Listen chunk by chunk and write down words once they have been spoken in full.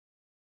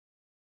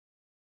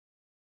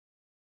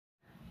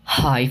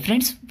Hi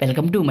friends,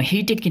 welcome to Mahi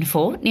tech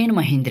info. నేను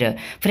Mahindra.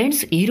 Friends,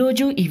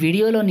 ఈరోజు ఈ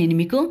వీడియోలో నేను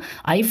మీకు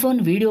iPhone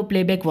video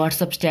playback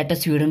WhatsApp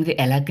status video అనేది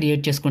ఎలా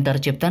క్రియేట్ చేసుకుంటారో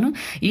చెప్తాను.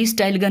 ఈ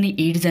స్టైల్ కానీ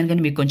ఈ డిజైన్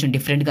కానీ మీకు కొంచెం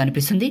డిఫరెంట్గా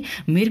అనిపిస్తుంది.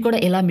 మీరు కూడా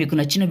ఎలా మీకు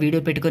నచ్చిన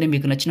వీడియో పెట్టుకొని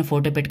మీకు నచ్చిన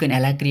ఫోటో పెట్టుకొని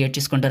ఎలా క్రియేట్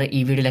చేసుకుంటారో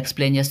ఈ వీడియోలో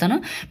ఎక్స్ప్లెయిన్ చేస్తాను.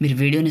 మీరు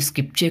వీడియోని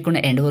స్కిప్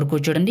చేయకుండా ఎండ్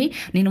వరకు చూడండి.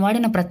 నేను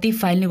వాడిన ప్రతి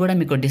ఫైల్ని కూడా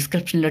మీకు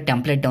డిస్క్రిప్షన్లో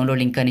టెంప్లెట్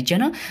డౌన్లోడ్ లింక్ అని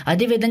ఇచ్చాను.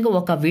 అదేవిధంగా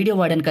ఒక వీడియో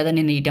వాడాను కదా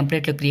నేను ఈ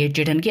టెంప్లెట్లో క్రియేట్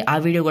చేయడానికి, ఆ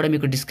వీడియో కూడా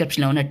మీకు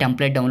డిస్క్రిప్షన్లో ఉన్న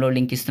టెంప్లెట్ డౌన్లోడ్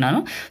లింక్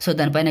ఇస్తున్నాను. సో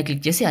దానిపైన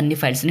క్లిక్ చేసి అన్ని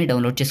ఫైల్స్ని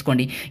డౌన్లోడ్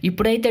చేసుకోండి.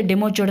 ఇప్పుడైతే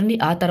డెమో చూడండి,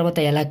 ఆ తర్వాత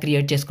ఎలా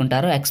క్రియేట్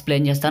చేసుకుంటారో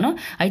ఎక్స్ప్లెయిన్ చేస్తాను.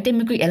 అయితే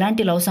మీకు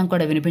ఎలాంటి లవ్ సాంగ్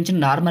కూడా వినిపించిన,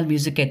 నార్మల్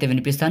మ్యూజిక్ అయితే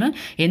వినిపిస్తాను,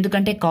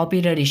 ఎందుకంటే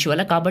కాపీరైట్ ఇష్యూ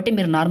వల్ల. కాబట్టి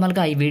మీరు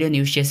నార్మల్గా ఈ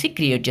వీడియోని యూజ్ చేసి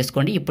క్రియేట్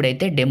చేసుకోండి.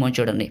 ఇప్పుడైతే డెమో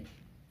చూడండి.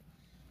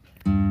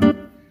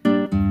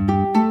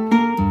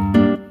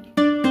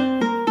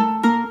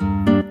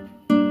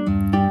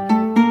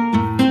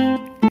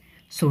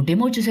 సో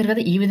డెమో చూసారు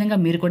కదా, ఈ విధంగా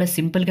మీరు కూడా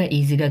సింపుల్గా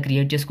ఈజీగా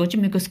క్రియేట్ చేసుకోవచ్చు.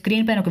 మీకు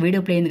స్క్రీన్ పైన ఒక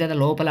వీడియో ప్లే అయింది కదా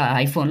లోపల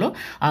ఐఫోన్లో,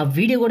 ఆ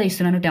వీడియో కూడా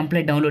ఇస్తున్నాను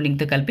టెంప్లెట్ డౌన్లోడ్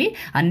లింక్తో కలిపి.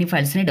 అన్ని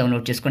ఫైల్స్ని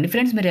డౌన్లోడ్ చేసుకోండి.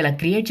 ఫ్రెండ్స్, మీరు ఇలా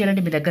క్రియేట్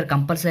చేయాలంటే మీ దగ్గర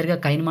కంపల్సరీగా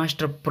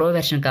కైన్మాస్టర్ ప్రో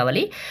వెర్షన్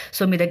కావాలి.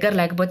 సో మీ దగ్గర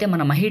లేకపోతే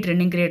మన మహి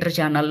ట్రెండింగ్ క్రియేటర్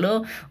ఛానల్లో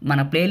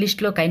మన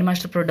ప్లేలిస్ట్లో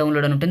కైన్మాస్టర్ ప్రో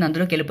డౌన్లోడ్ అని ఉంటుంది,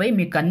 అందులోకి వెళ్ళిపోయి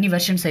మీకు అన్ని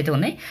వెర్షన్స్ అయితే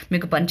ఉన్నాయి.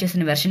 మీకు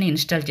పనిచేసిన వెర్షన్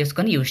ఇన్స్టాల్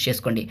చేసుకొని యూజ్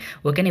చేసుకోండి.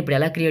 ఓకేనా? ఇప్పుడు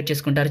ఎలా క్రియేట్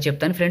చేసుకుంటారో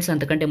చెప్తాను. ఫ్రెండ్స్,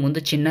 అంతకంటే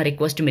ముందు చిన్న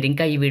రిక్వెస్ట్, మీరు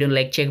ఇంకా ఈ వీడియోని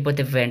లైక్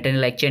చేయకపోతే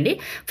వెంటనే లైక్ చేయండి.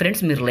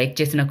 ఫ్రెండ్స్, మీరు లైక్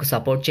చేసి నాకు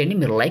సపోర్ట్ చేయండి.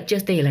 మీరు లైక్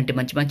చేస్తే ఇలాంటి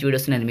మంచి మంచి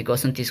వీడియోస్ నేను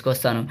మీకోసం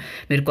తీసుకొస్తాను.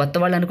 మీరు కొత్త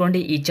వాళ్ళు అనుకోండి,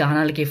 ఈ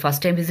ఛానల్కి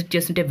ఫస్ట్ టైం విజిట్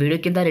చేస్తుంటే వీడియో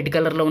కింద రెడ్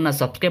కలర్లో ఉన్న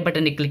సబ్స్క్రైబ్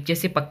బటన్ని క్లిక్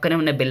చేసి పక్కనే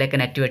ఉన్న బెల్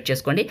ఐకాన్ యాక్టివేట్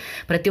చేసుకోండి.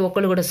 ప్రతి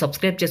ఒక్కళ్ళు కూడా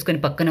సబ్స్క్రైబ్ చేసుకొని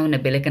పక్కనే ఉన్న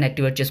బెల్ ఐకాన్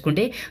యాక్టివేట్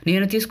చేసుకుంటే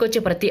నేను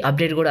తీసుకొచ్చే ప్రతి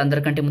అప్డేట్ కూడా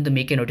అందరికంటే ముందు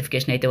మీకే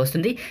నోటిఫికేషన్ అయితే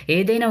వస్తుంది.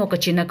 ఏదైనా ఒక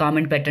చిన్న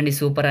కామెంట్ పెట్టండి,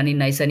 సూపర్ అని,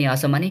 నైస్ అని,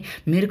 ఆసమ్ అని.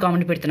 మీరు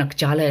కామెంట్ పెడితే నాకు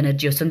చాలా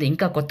ఎనర్జీ వస్తుంది.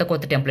 ఇంకా కొత్త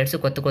కొత్త టెంప్లెట్స్,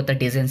 కొత్త కొత్త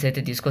డిజైన్స్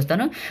అయితే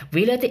తీసుకొస్తాను.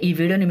 వీలైతే ఈ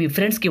వీడియోని మీ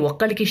ఫ్రెండ్స్కి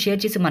ఒక్కరికి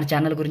షేర్ చేసి మన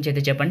ఛానల్ గురించి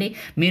అయితే చెప్పండి.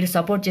 మీరు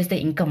సపోర్ట్ చేస్తే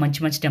ఇంకా మంచి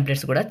మంచి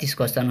టెంప్లెట్స్ కూడా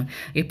తీసుకొస్తాను.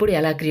 ఇప్పుడు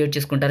ఎలా క్రియేట్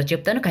చేసుకుంటారో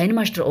చెప్తాను.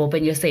 కైన్మాస్టర్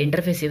ఓపెన్ చేస్తే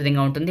ఇంటర్ఫేస్ ఈ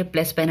విధంగా ఉంటుంది.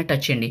 ప్లస్ పైన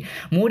టచ్ చేయండి.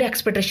 3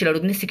 ఎక్స్పెక్ట్ రేషియోలు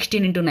అడుగుతుంది.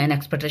 16:9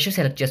 ఎక్స్పెక్ట్ రేషియో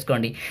సెలెక్ట్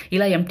చేసుకోండి.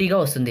 ఇలా ఎంటీగా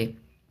వస్తుంది.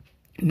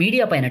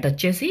 మీడియా పైన టచ్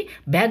చేసి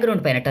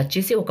బ్యాక్గ్రౌండ్ పైన టచ్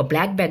చేసి ఒక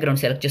బ్లాక్ బ్యాక్గ్రౌండ్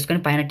సెలెక్ట్ చేసుకొని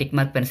పైన టిక్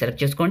మార్క్ పైన సెలెక్ట్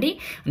చేసుకోండి.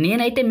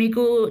 నేనైతే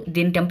మీకు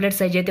దీని టెంప్లెట్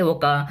సైజ్ అయితే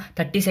ఒక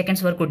 30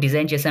 సెకండ్స్ వరకు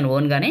డిజైన్ చేశాను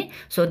ఓన్గానే.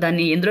 సో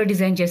దాన్ని ఎందులో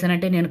డిజైన్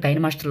చేశానంటే నేను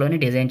కైన్మాస్టర్లోనే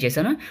డిజైన్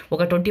చేశాను.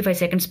 ఒక 25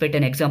 సెకండ్స్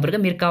పెట్టాను ఎగ్జాంపుల్గా.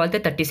 మీరు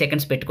కావాలంటే 30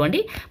 సెకండ్స్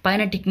పెట్టుకోండి.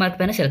 పైన టిక్ మార్క్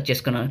పైన సెలెక్ట్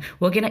చేసుకున్నాను.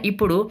 ఓకేనా?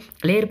 ఇప్పుడు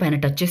లేయర్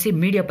పైన టచ్ చేసి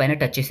మీడియా పైన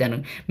టచ్ చేశాను.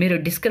 మీరు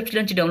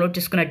డిస్క్రిప్షన్ నుంచి డౌన్లోడ్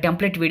చేసుకున్న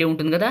టెంప్లెట్ వీడియో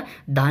ఉంటుంది కదా,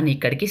 దాన్ని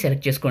ఇక్కడికి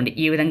సెలెక్ట్ చేసుకోండి.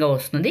 ఈ విధంగా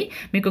వస్తుంది.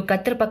 మీకు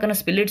కత్తెర పక్కన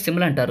స్పిల్లిట్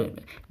సింబల్ అంటారు,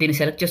 దీన్ని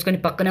సెలెక్ట్ చేసుకొని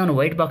పక్కనే ఉన్న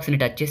వైట్ బాక్స్ని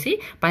టచ్ చేసి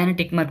పైన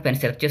టిక్ మార్క్ పైన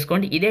సెలెక్ట్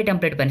చేసుకోండి. ఇదే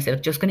టెంప్లెట్ పైన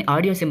సెలెక్ట్ చేసుకొని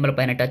ఆడియో సింబల్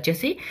పైన టచ్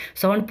చేసి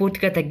సౌండ్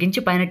పూర్తిగా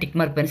తగ్గించి పైన టిక్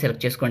మార్క్ పైన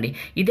సెలెక్ట్ చేసుకోండి.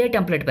 ఇదే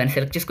టెంప్లెట్ పైన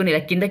సెలెక్ట్ చేసుకొని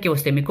ఇలా కిందకి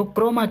వస్తే మీకు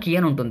క్రోమా కీ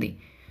అని ఉంటుంది.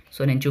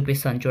 సో నేను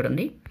చూపిస్తాను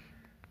చూడండి.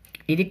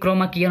 ఇది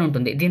క్రోమా కీ అని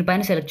ఉంటుంది.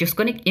 దీనిపైన సెలెక్ట్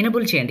చేసుకొని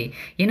ఎనేబుల్ చేయండి.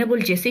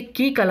 ఎనేబుల్ చేసి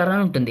కీ కలర్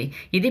అని ఉంటుంది.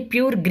 ఇది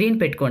ప్యూర్ గ్రీన్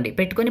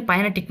పెట్టుకొని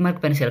పైన టిక్ మార్క్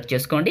పైన సెలెక్ట్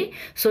చేసుకోండి.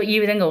 సో ఈ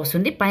విధంగా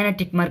వస్తుంది. పైన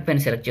టిక్ మార్క్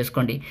పైన సెలెక్ట్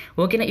చేసుకోండి.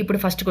 ఓకేనా? ఇప్పుడు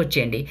ఫస్ట్కి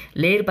వచ్చేయండి.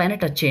 లేయర్ పైన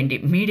టచ్ చేయండి.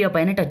 మీడియా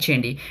పైన టచ్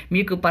చేయండి.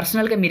 మీకు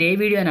పర్సనల్గా మీరు ఏ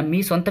వీడియో అయినా,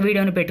 మీ సొంత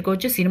వీడియోని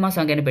పెట్టుకోవచ్చు, సినిమా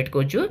సాంగ్ అయినా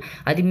పెట్టుకోవచ్చు,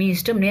 అది మీ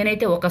ఇష్టం.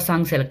 నేనైతే ఒక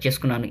సాంగ్ సెలెక్ట్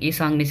చేసుకున్నాను. ఈ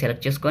సాంగ్ని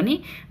సెలెక్ట్ చేసుకొని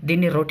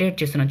దీన్ని రొటేట్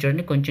చేస్తున్నాను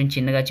చూడండి. కొంచెం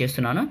చిన్నగా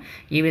చేస్తున్నాను.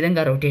 ఈ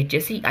విధంగా రొటేట్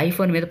చేసి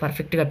ఐఫోన్ మీద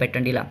పర్ఫెక్ట్గా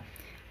పెట్టండి. ఇలా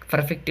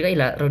పర్ఫెక్ట్గా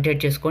ఇలా రొటేట్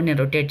చేసుకోండి. నేను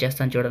రొటేట్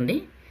చేస్తాను చూడండి.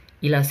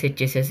 ఇలా సెట్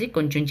చేసేసి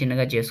కొంచెం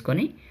చిన్నగా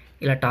చేసుకొని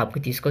ఇలా టాప్కి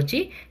తీసుకొచ్చి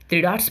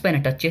 3 డాట్స్ పైన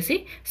టచ్ చేసి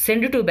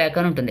సెండ్ టు బ్యాక్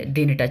అని ఉంటుంది,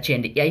 దీన్ని టచ్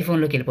చేయండి. ఈ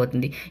ఐఫోన్లోకి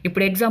వెళ్ళిపోతుంది.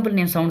 ఇప్పుడు ఎగ్జాంపుల్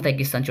నేను సౌండ్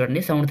తగ్గిస్తాను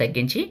చూడండి. సౌండ్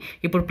తగ్గించి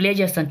ఇప్పుడు ప్లే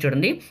చేస్తాను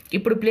చూడండి.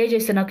 ఇప్పుడు ప్లే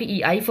చేస్తే నాకు ఈ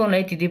ఐఫోన్లో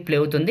అయితే ఇది ప్లే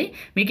అవుతుంది.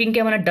 మీకు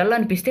ఇంకేమైనా డల్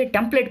అనిపిస్తే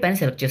టెంప్లెట్ పైన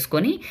సెలెక్ట్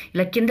చేసుకొని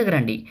ఇలా కిందకి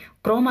రండి.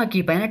 క్రోమా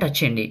కీ పైన టచ్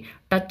చేయండి.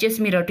 టచ్ చేసి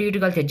మీరు అటు ఇటు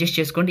కలిసి అడ్జస్ట్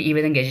చేసుకోండి. ఈ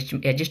విధంగా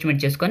అడ్జస్ట్మెంట్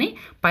చేసుకొని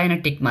పైన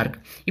టిక్ మార్క్.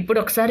 ఇప్పుడు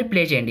ఒకసారి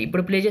ప్లే చేయండి.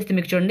 ఇప్పుడు ప్లే చేస్తే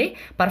మీకు చూడండి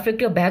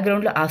పర్ఫెక్ట్గా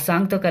బ్యాక్గ్రౌండ్లో ఆ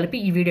సాంగ్తో కలిపి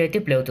ఈ వీడియో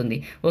అయితే ప్లే అవుతుంది.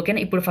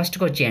 ఓకేనా? ఇప్పుడు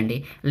ఫస్ట్కి వచ్చేయండి.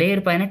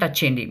 లేయర్ పైన టచ్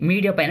చేయండి.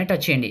 మీడియా పైన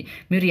టచ్ చేయండి.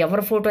 మీరు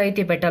ఎవరి ఫోటో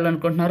అయితే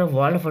పెట్టాలనుకుంటున్నారో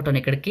వాళ్ళ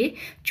ఫోటోని ఇక్కడికి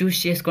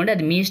చూస్ చేసుకోండి.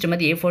 అది మీ ఇష్టం.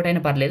 అది ఏ ఫోటో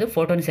అయినా పర్లేదు.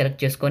 ఫోటోని సెలెక్ట్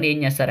చేసుకొని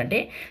ఏం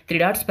చేస్తారంటే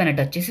 3 డాట్స్ పైన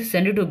టచ్ చేసి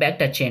సెండ్ టు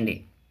బ్యాక్ టచ్ చేయండి.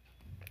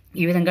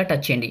 ఈ విధంగా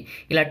టచ్ చేయండి.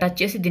 ఇలా టచ్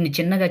చేసి దీన్ని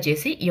చిన్నగా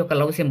చేసి ఈ యొక్క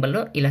లవ్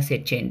సింబల్లో ఇలా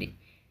సెట్ చేయండి.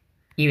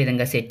 ఈ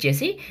విధంగా సెట్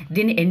చేసి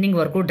దీన్ని ఎండింగ్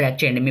వరకు డ్రాగ్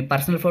చేయండి. మీ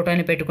పర్సనల్ ఫోటో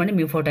అయినా పెట్టుకోండి,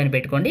 మీ ఫోటో అయినా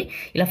పెట్టుకోండి.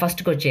 ఇలా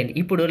ఫస్ట్కి వచ్చేయండి.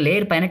 ఇప్పుడు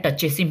లేయర్ పైన టచ్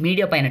చేసి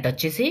మీడియా పైన టచ్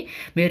చేసి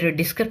మీరు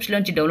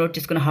డిస్క్రిప్షన్లోంచి డౌన్లోడ్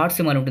చేసుకున్న హార్ట్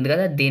సింబల్ ఉంటుంది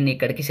కదా, దీన్ని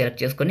ఇక్కడికి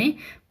సెలెక్ట్ చేసుకొని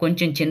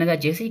కొంచెం చిన్నగా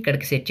చేసి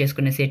ఇక్కడికి సెట్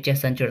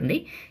చేస్తాను చూడండి.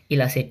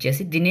 ఇలా సెట్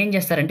చేసి దీన్ని ఏం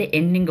చేస్తారంటే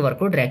ఎండింగ్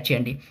వరకు డ్రాగ్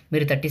చేయండి.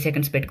 మీరు 30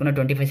 సెకండ్స్ పెట్టుకున్న,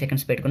 25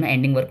 సెకండ్స్ పెట్టుకున్న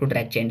ఎండింగ్ వరకు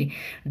డ్రాగ్ చేయండి.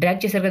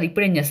 డ్రాగ్ చేశారు కదా,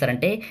 ఇప్పుడు ఏం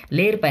చేస్తారంటే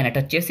లేయర్ పైన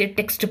టచ్ చేసి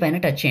టెక్స్ట్ పైన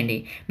టచ్ చేయండి.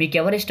 మీకు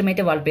ఎవరు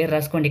ఇష్టమైతే వాళ్ళ పేరు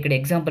రాసుకోండి. ఇక్కడ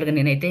ఎగ్జాంపుల్గా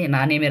నేనైతే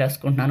నా నేమే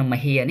రాసుకుంటున్నాను,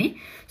 మహి అని.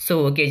 సో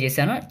ఓకే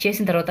చేశాను.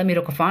 చేసిన తర్వాత మీరు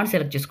ఒక ఫాంట్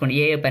సెలెక్ట్ చేసుకోండి.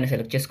 ఏ పైన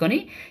సెలెక్ట్ చేసుకొని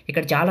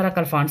ఇక్కడ చాలా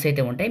రకాల ఫాంట్స్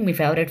అయితే ఉంటాయి. మీ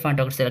ఫేవరెట్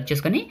ఫాంట్ ఒకటి సెలెక్ట్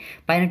చేసుకొని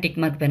పైన టిక్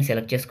మార్క్ పైన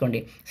సెలెక్ట్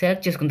చేసుకోండి.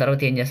 సెలెక్ట్ చేసుకున్న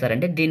తర్వాత ఏం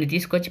చేస్తారంటే దీన్ని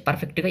తీసుకొచ్చి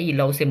పర్ఫెక్ట్గా ఈ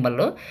లవ్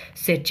సింబల్లో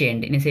సెట్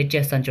చేయండి. నేను సెట్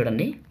చేస్తాను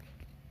చూడండి.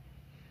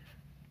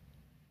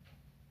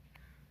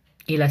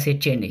 ఇలా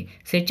సెట్ చేయండి.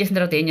 సెట్ చేసిన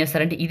తర్వాత ఏం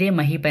చేస్తారంటే ఇదే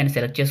మహి పైన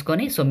సెలెక్ట్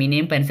చేసుకొని, సో మీ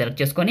నేమ్ పైన సెలెక్ట్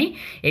చేసుకొని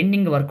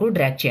ఎండింగ్ వరకు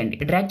డ్రాగ్ చేయండి.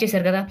 డ్రాగ్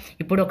చేశారు కదా,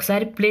 ఇప్పుడు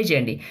ఒకసారి ప్లే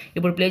చేయండి.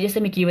 ఇప్పుడు ప్లే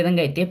చేస్తే మీకు ఈ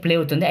విధంగా అయితే ప్లే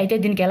అవుతుంది. అయితే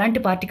దీనికి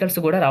ఎలాంటి పార్టికల్స్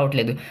కూడా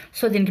రావట్లేదు.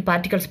 సో దీనికి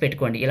పార్టికల్స్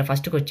పెట్టుకోండి. ఇలా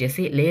ఫస్ట్కి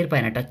వచ్చేసి లేయర్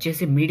పైన టచ్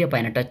చేసి, మీడియా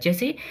పైన టచ్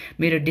చేసి,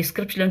 మీరు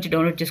డిస్క్రిప్షన్ నుంచి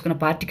డౌన్లోడ్ చేసుకున్న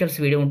పార్టికల్స్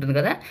వీడియో ఉంటుంది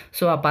కదా,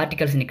 సో ఆ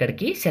పార్టికల్స్ని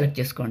ఇక్కడికి సెలెక్ట్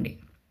చేసుకోండి.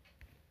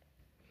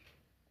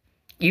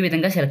 ఈ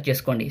విధంగా సెలెక్ట్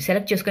చేసుకోండి.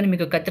 సెలెక్ట్ చేసుకొని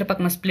మీకు కత్తెర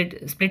పక్కన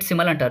స్ప్లిట్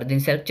సింబల్ అంటారు,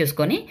 దీన్ని సెలెక్ట్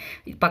చేసుకొని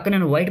పక్కన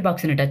వైట్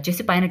బాక్స్ని టచ్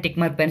చేసి పైన టిక్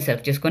మార్క్ పైన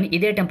సెలెక్ట్ చేసుకొని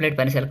ఇదే టెంప్లెట్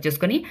పైన సెలెక్ట్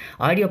చేసుకొని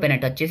ఆడియో పైన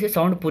టచ్ చేసి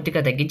సౌండ్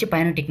పూర్తిగా తగ్గించి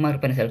పైన టిక్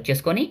మార్క్ పైన సెలెక్ట్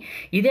చేసుకొని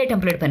ఇదే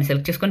టెంప్లెట్ పైన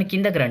సెలెక్ట్ చేసుకొని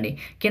కిందకి రండి.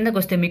 కిందకు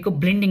వస్తే మీకు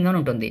బ్లెండింగ్ అని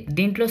ఉంటుంది,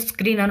 దీంట్లో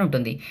స్క్రీన్ అని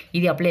ఉంటుంది.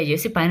 ఇది అప్లై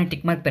చేసి పైన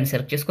టిక్ మార్క్ పైన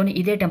సెలెక్ట్ చేసుకొని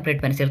ఇదే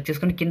టెంప్లెట్ పైన సెలెక్ట్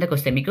చేసుకొని కిందకు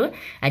వస్తే మీకు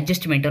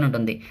అడ్జస్ట్మెంట్ అని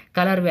ఉంటుంది.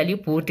 కలర్ వాల్యూ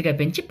పూర్తిగా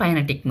పెంచి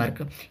పైన టిక్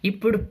మార్క్.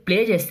 ఇప్పుడు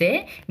ప్లే చేస్తే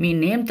మీ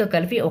నేమ్తో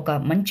కలిపి ఒక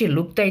మంచి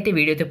లుక్తో అయితే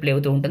వీడియోతో ప్లే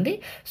అవుతూ ఉంటుంది.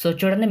 సో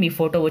చూడండి, మీ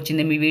ఫోటో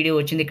వచ్చింది, మీ వీడియో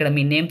వచ్చింది, ఇక్కడ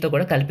మీ నేమ్తో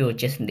కూడా కలిపి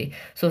వచ్చేసింది.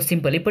 So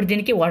simple. ఇప్పుడు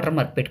దీనికి వాటర్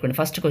మార్క్ పెట్టుకోండి.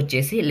 ఫస్ట్కి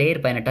వచ్చేసి లేయర్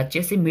పైన టచ్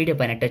చేసి, మీడియా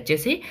పైన టచ్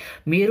చేసి,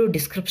 మీరు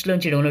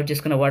డిస్క్రిప్షన్లోంచి డౌన్లోడ్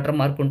చేసుకున్న వాటర్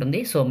మార్క్ ఉంటుంది.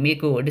 సో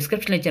మీకు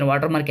డిస్క్రిప్షన్లో ఇచ్చిన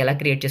వాటర్ మార్క్ ఎలా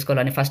క్రియేట్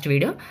చేసుకోవాలని ఫస్ట్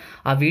వీడియో,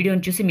 ఆ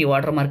వీడియోని చూసి మీ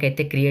వాటర్ మార్క్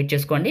అయితే క్రియేట్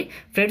చేసుకోండి.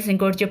 ఫ్రెండ్స్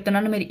ఇంకోటి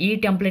చెప్తున్నాను, మీరు ఈ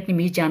టెంప్లెట్ని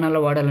మీ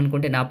ఛానల్లో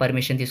వాడాలనుకుంటే నా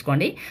పర్మిషన్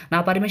తీసుకోండి.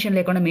 నా పర్మిషన్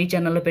లేకుండా మీ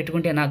ఛానల్లో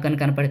పెట్టుకుంటే నాకు కానీ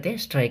కనపడితే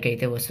స్ట్రైక్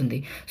అయితే వస్తుంది.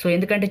 సో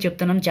ఎందుకంటే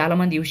చెప్తున్నాను,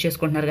 చాలామంది యూస్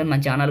చేసుకుంటున్నారు కానీ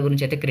మన ఛానల్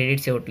గురించి అయితే క్రెడిట్స్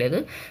ఇవ్వట్లేదు.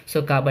 సో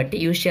కాబట్టి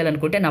యూజ్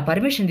చేయాలనుకుంటే నా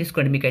పర్మిషన్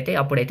తీసుకోండి, మీకైతే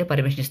అప్పుడైతే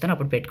పర్మిషన్ ఇస్తాను,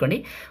 అప్పుడు పెట్టుకోండి.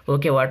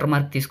 ఓకే, వాటర్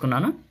మార్క్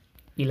తీసుకున్నాను,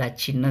 ఇలా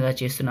చిన్నగా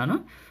చేస్తున్నాను.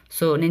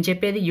 సో నేను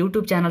చెప్పేది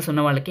యూట్యూబ్ ఛానల్స్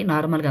ఉన్న వాళ్ళకి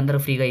నార్మల్గా అందరూ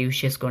ఫ్రీగా యూజ్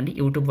చేసుకోండి.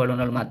 యూట్యూబ్ వాళ్ళు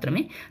ఉన్న వాళ్ళు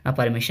మాత్రమే నా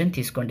పర్మిషన్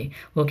తీసుకోండి.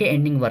 ఓకే,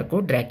 ఎండింగ్ వరకు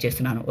డ్రాగ్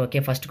చేస్తున్నాను. ఓకే,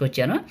 ఫస్ట్కి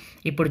వచ్చాను.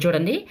 ఇప్పుడు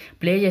చూడండి,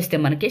 ప్లే చేస్తే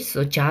మనకి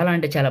సో చాలా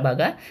అంటే చాలా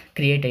బాగా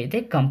క్రియేట్ అయితే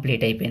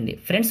కంప్లీట్ అయిపోయింది.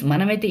 ఫ్రెండ్స్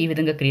మనమైతే ఈ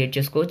విధంగా క్రియేట్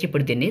చేసుకోవచ్చు.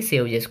 ఇప్పుడు దీన్ని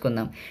సేవ్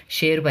చేసుకుందాం.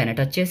 షేర్ పైన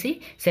టచ్ చేసి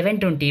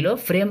 720లో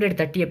ఫ్రేమ్ రేట్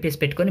 30 fps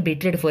పెట్టుకొని,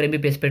 బిట్ రేట్ 4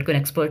 mbps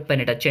పెట్టుకొని ఎక్స్పోర్ట్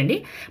పైన టచ్ చేయండి.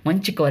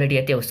 మంచి క్వాలిటీ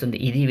అయితే వస్తుంది.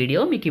 ఇది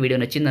వీడియో, మీకు ఈ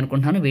వీడియో నచ్చింది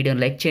అనుకుంటున్నాను.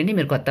 వీడియోని లైక్ చేయండి.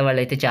 మీరు కొత్త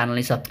వాళ్ళు అయితే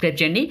ఛానల్ని సబ్స్క్రైబ్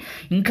చేయండి.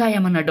 ఇంకా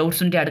ఏమన్నా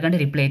డౌట్స్ ఉంటే అడగండి,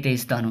 రిప్లై అయితే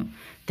ఇస్తాను.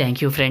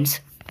 Thank you friends.